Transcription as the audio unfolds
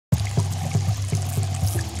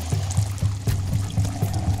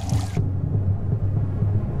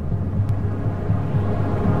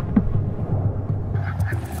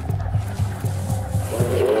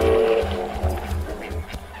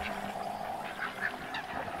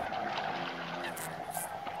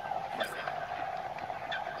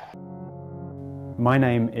My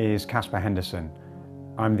name is Caspar Henderson.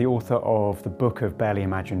 I'm the author of the book of Barely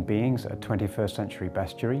Imagined Beings, a 21st century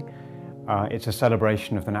bestiary. It's a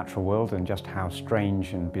celebration of the natural world and just how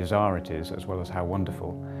strange and bizarre it is, as well as how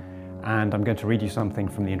wonderful. And I'm going to read you something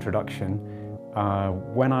from the introduction.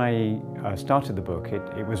 When I started the book,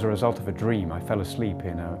 it was a result of a dream. I fell asleep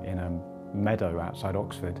in a meadow outside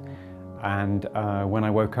Oxford. And when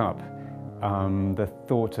I woke up,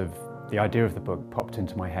 the idea of the book popped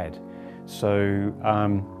into my head. So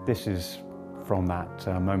this is from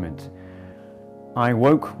that moment. I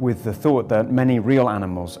woke with the thought that many real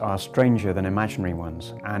animals are stranger than imaginary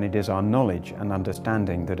ones, and it is our knowledge and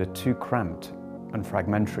understanding that are too cramped and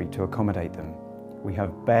fragmentary to accommodate them. We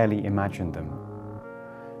have barely imagined them.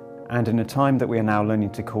 And in a time that we are now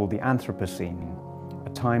learning to call the Anthropocene,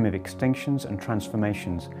 a time of extinctions and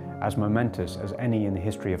transformations as momentous as any in the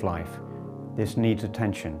history of life, this needs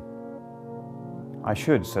attention. I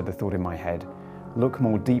should, said the thought in my head, look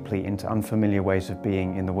more deeply into unfamiliar ways of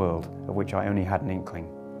being in the world, of which I only had an inkling.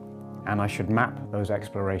 And I should map those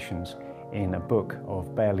explorations in a book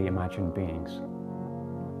of barely imagined beings.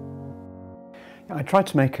 I tried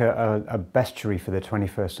to make a bestiary for the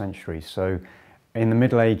 21st century. So in the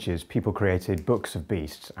Middle Ages, people created books of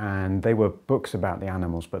beasts, and they were books about the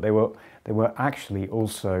animals, but they were actually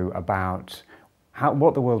also about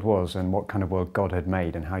what the world was and what kind of world God had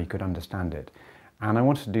made and how you could understand it. And I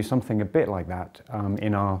wanted to do something a bit like that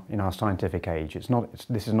in our scientific age.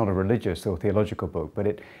 This is not a religious or theological book, but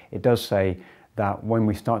it does say that when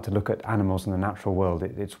we start to look at animals in the natural world,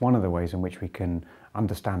 it's one of the ways in which we can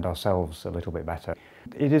understand ourselves a little bit better.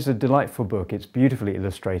 It is a delightful book. It's beautifully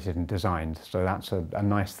illustrated and designed, so that's a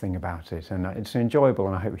nice thing about it. And it's enjoyable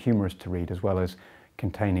and I hope humorous to read, as well as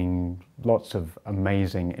containing lots of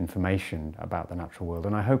amazing information about the natural world.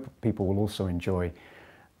 And I hope people will also enjoy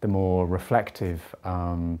the more reflective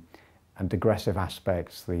and digressive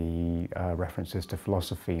aspects, the references to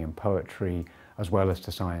philosophy and poetry, as well as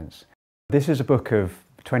to science. This is a book of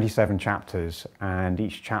 27 chapters, and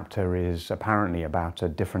each chapter is apparently about a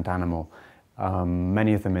different animal,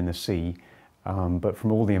 many of them in the sea, but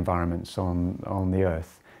from all the environments on the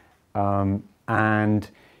earth. And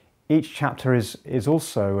each chapter is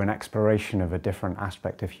also an exploration of a different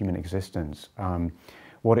aspect of human existence.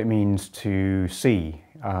 What it means to see,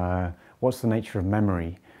 what's the nature of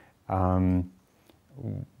memory,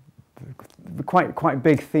 quite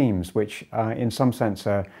big themes which in some sense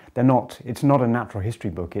it's not a natural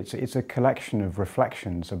history book, it's a collection of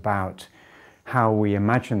reflections about how we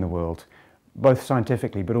imagine the world, both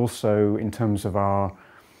scientifically but also in terms of our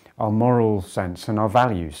moral sense and our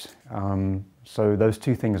values. So those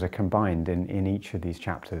two things are combined in each of these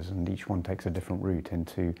chapters, and each one takes a different route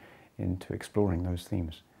into exploring those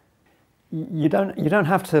themes. You don't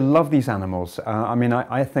have to love these animals. I mean,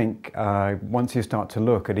 I think once you start to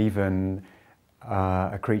look at even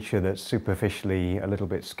a creature that's superficially a little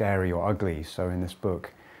bit scary or ugly, so in this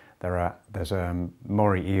book there's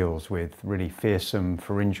moray eels with really fearsome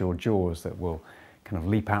pharyngeal jaws that will kind of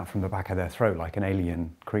leap out from the back of their throat like an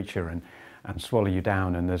alien creature and swallow you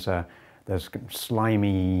down, and there's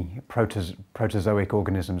slimy protozoic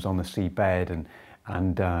organisms on the seabed, and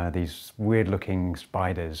these weird-looking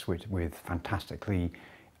spiders with fantastically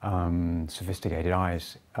sophisticated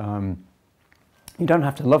eyes. You don't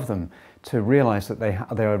have to love them to realise that they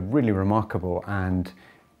are really remarkable, and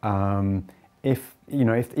even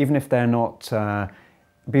if they're not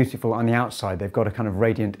beautiful on the outside, they've got a kind of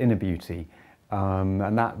radiant inner beauty,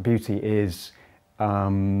 and that beauty is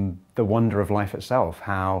the wonder of life itself.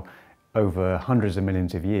 How over hundreds of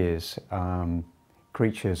millions of years,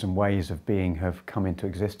 creatures and ways of being have come into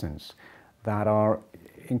existence that are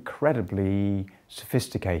incredibly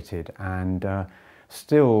sophisticated and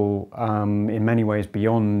still in many ways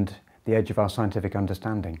beyond the edge of our scientific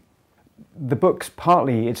understanding. The book's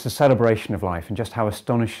partly, it's a celebration of life and just how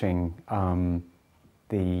astonishing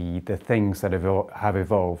the things that have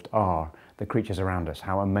evolved are, the creatures around us,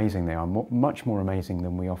 how amazing they are, much more amazing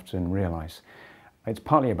than we often realise. It's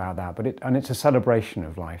partly about that, and it's a celebration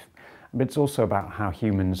of life. But it's also about how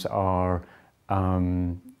humans are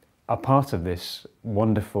a part of this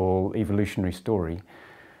wonderful evolutionary story,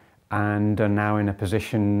 and are now in a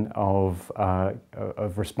position of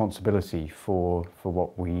responsibility for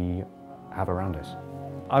what we have around us.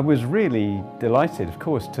 I was really delighted, of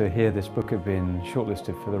course, to hear this book had been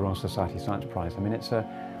shortlisted for the Royal Society Science Prize. I mean, it's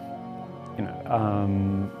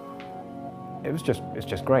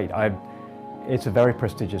just great. It's a very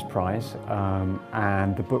prestigious prize,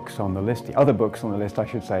 and the books on the list, the other books on the list, I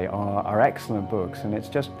should say, are excellent books, and it's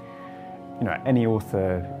just, any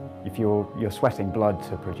author if you're sweating blood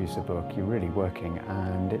to produce a book, you're really working,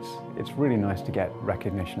 and it's really nice to get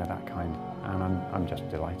recognition of that kind, and I'm just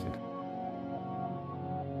delighted.